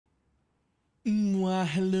Why,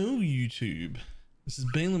 hello YouTube. This is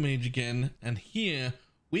BalorMage again, and here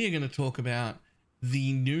we are going to talk about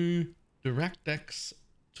the new DirectX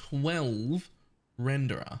 12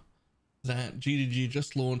 renderer that GDG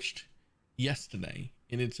just launched yesterday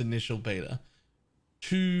in its initial beta.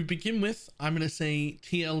 To begin with, I'm going to say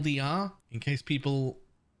TLDR in case people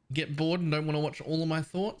get bored and don't want to watch all of my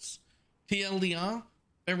thoughts. TLDR,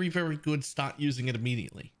 very, very good. Start using it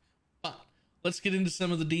immediately. But let's get into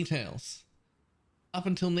some of the details. Up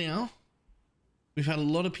until now, we've had a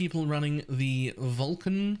lot of people running the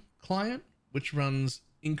Vulkan client, which runs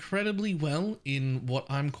incredibly well in what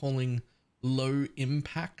I'm calling low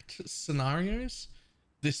impact scenarios.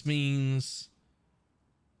 This means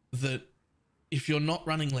that if you're not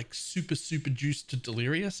running like super juiced to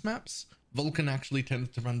delirious maps, Vulkan actually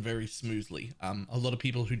tends to run very smoothly. A lot of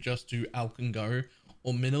people who just do Alk and Go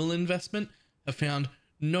or minimal investment have found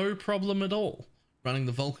no problem at all running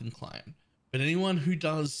the Vulkan client. But anyone who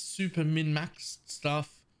does super min-max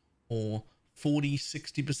stuff or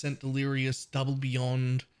 40-60% delirious, double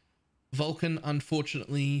beyond, Vulkan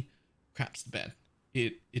unfortunately craps the bed.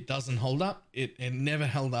 It doesn't hold up. It never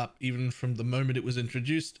held up even from the moment it was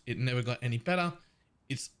introduced. It never got any better.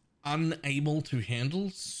 It's unable to handle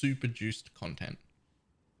super juiced content.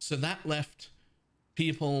 So that left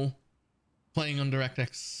people playing on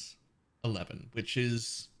DirectX 11, which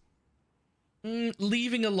is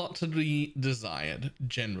leaving a lot to be desired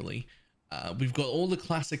generally. We've got all the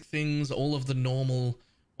classic things, all of the normal,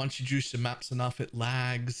 once you juice your maps enough, it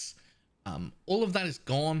lags. All of that is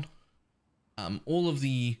gone. All of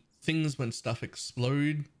the things when stuff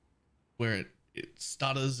explode, where it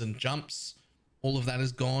stutters and jumps, all of that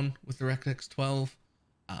is gone with DirectX 12.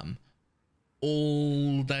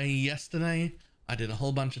 All day yesterday, I did a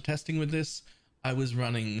whole bunch of testing with this. I was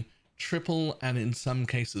running triple and in some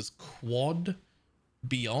cases quad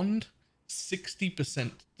beyond,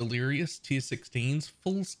 60% delirious tier 16s,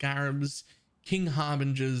 full scarabs, king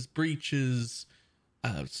harbingers, breaches,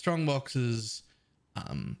 strong boxes,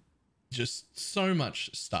 just so much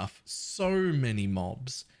stuff, so many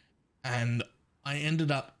mobs. And I ended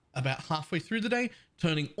up about halfway through the day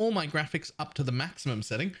turning all my graphics up to the maximum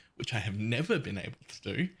setting, which I have never been able to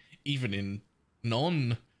do even in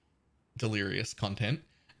non-delirious content.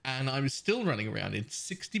 And I was still running around in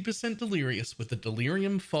 60% delirious with the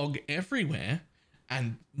delirium fog everywhere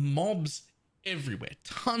and mobs everywhere.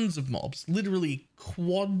 Tons of mobs, literally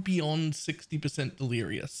quad beyond 60%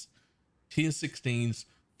 delirious. Tier 16s,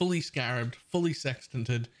 fully scarabed, fully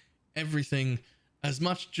sextanted, everything, as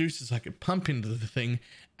much juice as I could pump into the thing,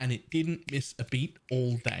 and it didn't miss a beat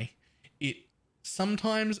all day. It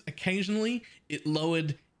sometimes, occasionally, it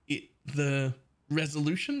lowered the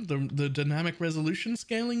resolution, the dynamic resolution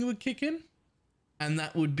scaling would kick in, and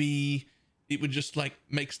that would be, it would just like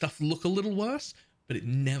make stuff look a little worse, but it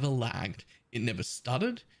never lagged, it never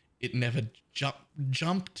stuttered, it never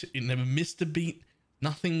jumped, it never missed a beat,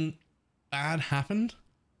 nothing bad happened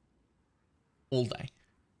all day.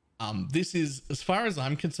 This is, as far as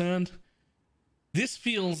I'm concerned, this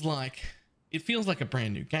feels like, it feels like a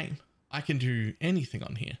brand new game. I can do anything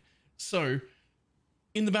on here. So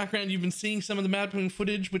in the background, you've been seeing some of the mapping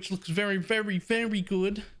footage, which looks very, very, very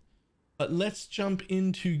good. But let's jump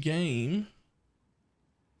into game.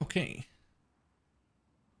 Okay.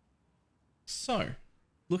 So,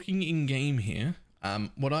 looking in game here,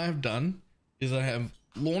 what I have done is I have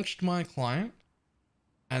launched my client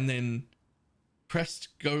and then pressed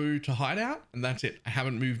go to hideout, and that's it. I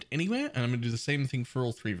haven't moved anywhere, and I'm going to do the same thing for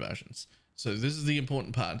all three versions. So this is the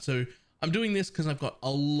important part. So I'm doing this because I've got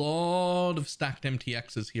a lot of stacked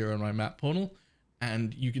MTXs here on my map portal,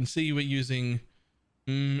 and you can see we're using,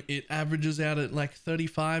 it averages out at like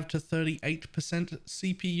 35 to 38%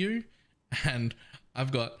 CPU, and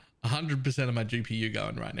I've got 100% of my GPU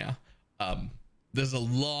going right now. There's a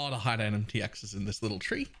lot of hideout MTXs in this little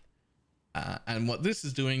tree, and what this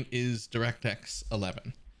is doing is DirectX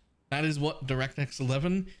 11. That is what DirectX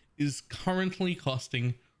 11 is currently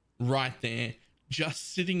costing right there,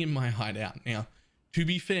 just sitting in my hideout. Now, to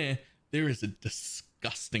be fair, there is a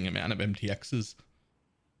disgusting amount of MTXs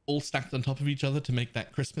all stacked on top of each other to make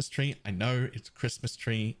that Christmas tree. I know it's Christmas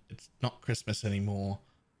tree. It's not Christmas anymore.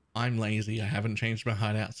 I'm lazy. I haven't changed my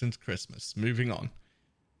hideout since Christmas. Moving on.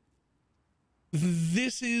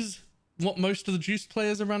 This is what most of the juiced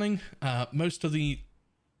players are running. Most of the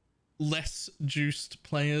less juiced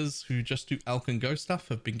players who just do Alk and Go stuff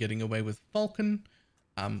have been getting away with Vulkan,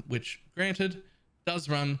 which granted does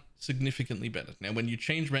run significantly better. Now, when you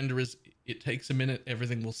change renderers, it takes a minute.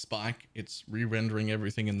 Everything will spike. It's re-rendering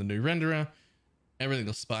everything in the new renderer. Everything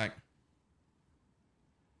will spike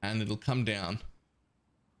and it'll come down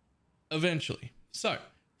eventually. So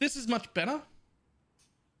this is much better.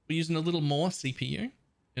 We're using a little more CPU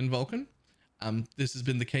in Vulkan. This has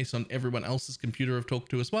been the case on everyone else's computer I've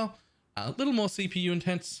talked to as well. A little more CPU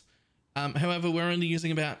intense. However, we're only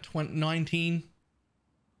using about 19-ish%,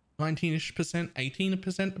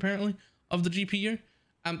 18% apparently of the GPU.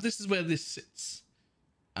 This is where this sits.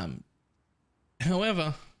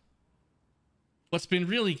 However, what's been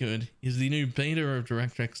really good is the new beta of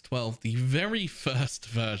DirectX 12, the very first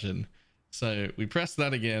version. So we press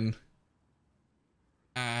that again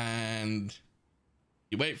and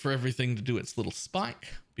you wait for everything to do its little spike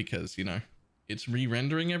because, you know, it's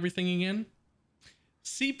re-rendering everything again.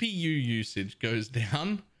 CPU usage goes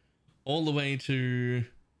down all the way to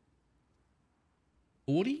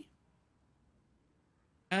 40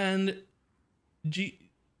 and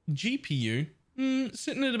GPU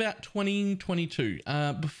sitting at about 22.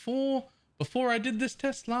 Before I did this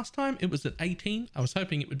test last time, it was at 18. I was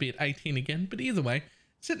hoping it would be at 18 again, but either way,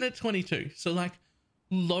 sitting at 22. So like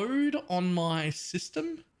load on my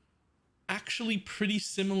system, actually pretty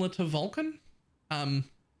similar to Vulkan.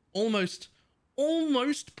 Almost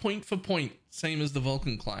point for point, same as the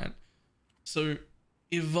Vulkan client. So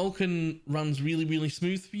if Vulkan runs really, really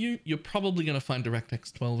smooth for you, you're probably going to find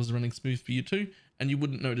DirectX 12 is running smooth for you too, and you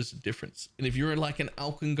wouldn't notice a difference. And if you're like an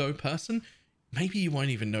Alcan Go person, maybe you won't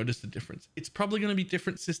even notice the difference. It's probably going to be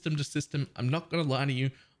different system to system. I'm not going to lie to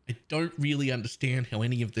you. I don't really understand how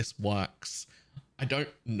any of this works. I don't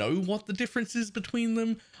know what the difference is between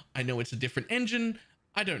them. I know it's a different engine.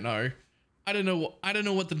 I don't know. I don't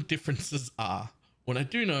know what the differences are. What I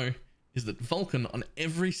do know is that Vulkan on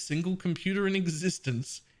every single computer in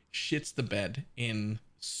existence shits the bed in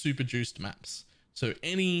super juiced maps. So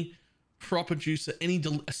any proper juicer,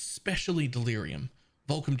 especially Delirium,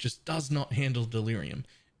 Vulkan just does not handle Delirium.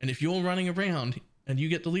 And if you're running around and you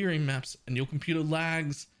get Delirium maps and your computer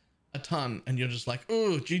lags a ton and you're just like,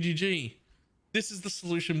 oh, GGG, this is the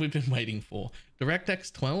solution we've been waiting for.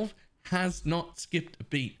 DirectX 12 has not skipped a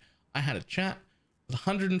beat. I had a chat with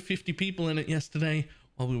 150 people in it yesterday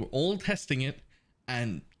while we were all testing it,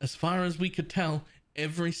 and as far as we could tell,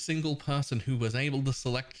 every single person who was able to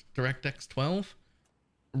select DirectX 12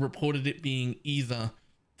 reported it being either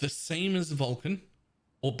the same as Vulkan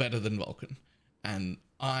or better than Vulkan. And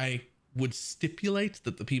I would stipulate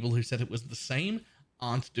that the people who said it was the same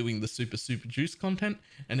aren't doing the super juice content,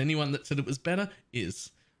 and anyone that said it was better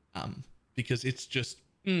is, because it's just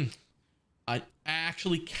I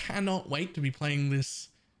actually cannot wait to be playing this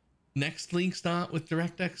next League Start with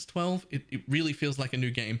DirectX 12. It really feels like a new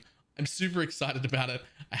game. I'm super excited about it.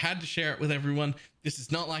 I had to share it with everyone. This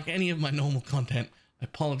is not like any of my normal content. I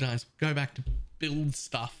apologize. Go back to build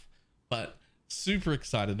stuff, but super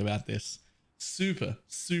excited about this.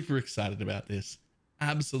 Super excited about this.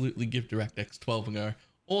 Absolutely give DirectX 12 a go.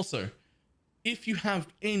 Also, if you have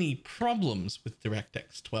any problems with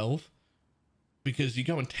DirectX 12, because you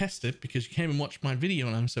go and test it, because you came and watched my video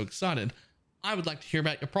and I'm so excited, I would like to hear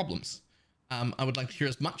about your problems. I would like to hear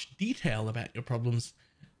as much detail about your problems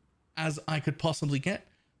as I could possibly get.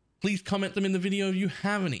 Please comment them in the video if you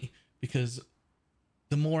have any, because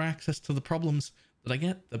the more access to the problems that I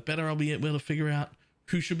get, the better I'll be able to figure out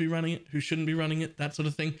who should be running it, who shouldn't be running it, that sort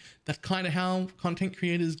of thing. That's kind of how content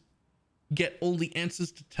creators get all the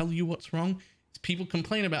answers to tell you what's wrong. Is people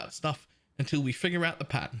complain about stuff until we figure out the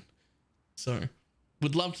pattern. So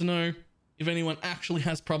would love to know if anyone actually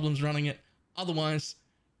has problems running it. Otherwise,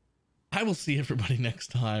 I will see everybody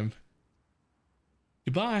next time.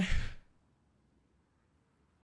 Goodbye.